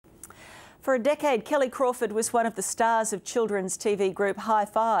For a decade, Kellie Crawford was one of the stars of children's TV group High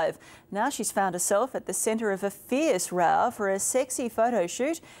Five. Now she's found herself at the centre of a fierce row for a sexy photo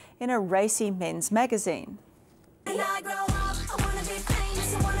shoot in a racy men's magazine.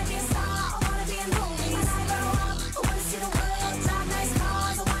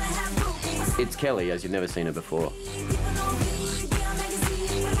 It's Kellie, as you've never seen her before.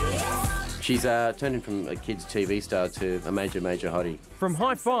 She's turned in from a kid's TV star to a major hottie. From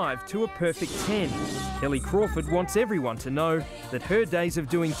High Five to a perfect 10, Kellie Crawford wants everyone to know that her days of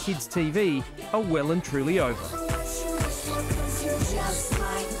doing kids TV are well and truly over.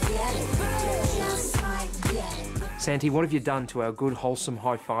 Santi, what have you done to our good, wholesome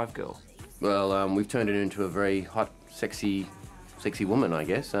High Five girl? Well, we've turned her into a very hot, sexy woman, I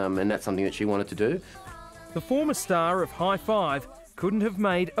guess, and that's something that she wanted to do. The former star of High Five couldn't have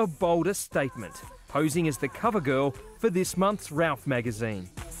made a bolder statement, posing as the cover girl for this month's Ralph magazine.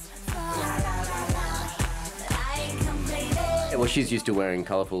 Well, she's used to wearing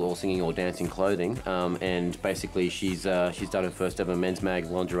colourful or singing or dancing clothing, and basically she's done her first ever men's mag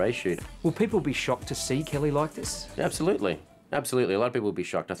lingerie shoot. Will people be shocked to see Kellie like this? Absolutely. Absolutely. A lot of people will be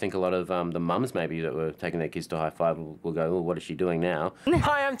shocked. I think a lot of the mums maybe that were taking their kids to High Five will go, oh, what is she doing now?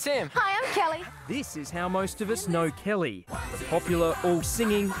 Hi, I'm Tim. Hi, I'm Kellie. This is how most of us know Kellie, the popular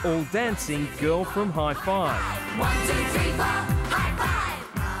all-singing, all-dancing girl from High Five. 1, 2, 3, 4, high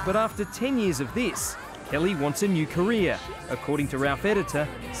five! But after 10 years of this, Kellie wants a new career, according to Ralph editor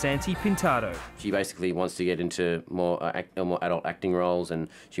Santi Pintado. She basically wants to get into more adult acting roles, and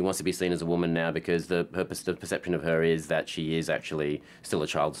she wants to be seen as a woman now because the perception of her is that she is actually still a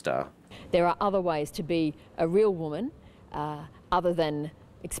child star. There are other ways to be a real woman other than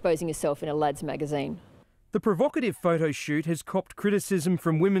exposing yourself in a lads magazine. The provocative photo shoot has copped criticism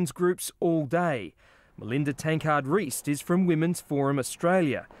from women's groups all day. Melinda Tankard-Reist is from Women's Forum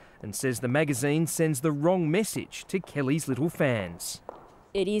Australia and says the magazine sends the wrong message to Kellie's little fans.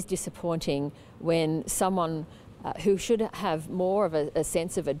 It is disappointing when someone who should have more of a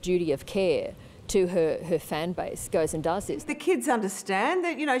sense of a duty of care to her fan base goes and does this. The kids understand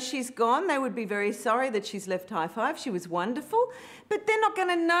that, you know, she's gone. They would be very sorry that she's left High Five. She was wonderful. But they're not going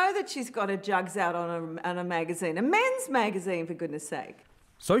to know that she's got her jugs out on a magazine, a men's magazine, for goodness sake.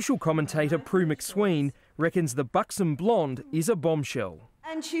 Social commentator Prue McSween reckons the buxom blonde is a bombshell.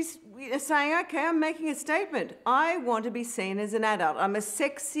 And she's saying, OK, I'm making a statement. I want to be seen as an adult. I'm a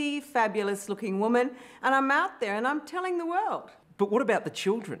sexy, fabulous-looking woman, and I'm out there and I'm telling the world. But what about the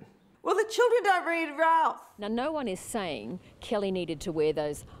children? Well, the children don't read Ralph. Now, no one is saying Kellie needed to wear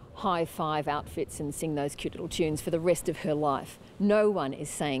those High Five outfits and sing those cute little tunes for the rest of her life. No one is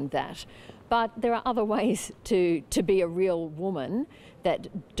saying that. But there are other ways to be a real woman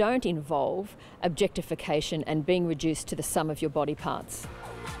that don't involve objectification and being reduced to the sum of your body parts.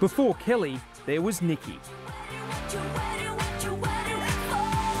 Before Kellie, there was Nikki.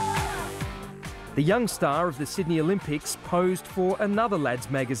 The young star of the Sydney Olympics posed for another lads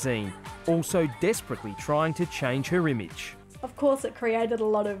magazine, also desperately trying to change her image. Of course, it created a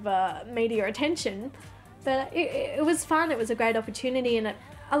lot of media attention, but it was fun. It was a great opportunity, and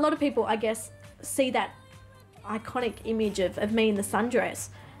a lot of people, I guess, see that iconic image of me in the sundress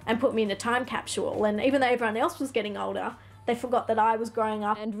and put me in a time capsule. And even though everyone else was getting older, they forgot that I was growing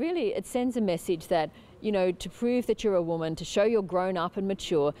up. And really, it sends a message that, you know, to prove that you're a woman, to show you're grown up and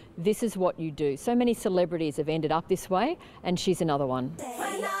mature, this is what you do. So many celebrities have ended up this way, and she's another one.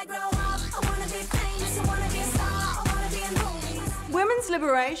 Women's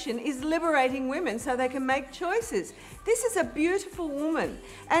liberation is liberating women so they can make choices. This is a beautiful woman,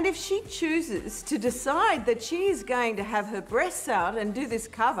 and if she chooses to decide that she is going to have her breasts out and do this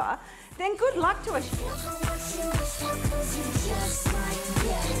cover, then good luck to her.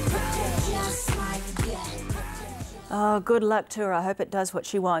 Oh, good luck to her. I hope it does what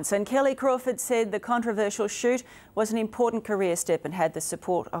she wants. And Kellie Crawford said the controversial shoot was an important career step and had the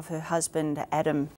support of her husband, Adam.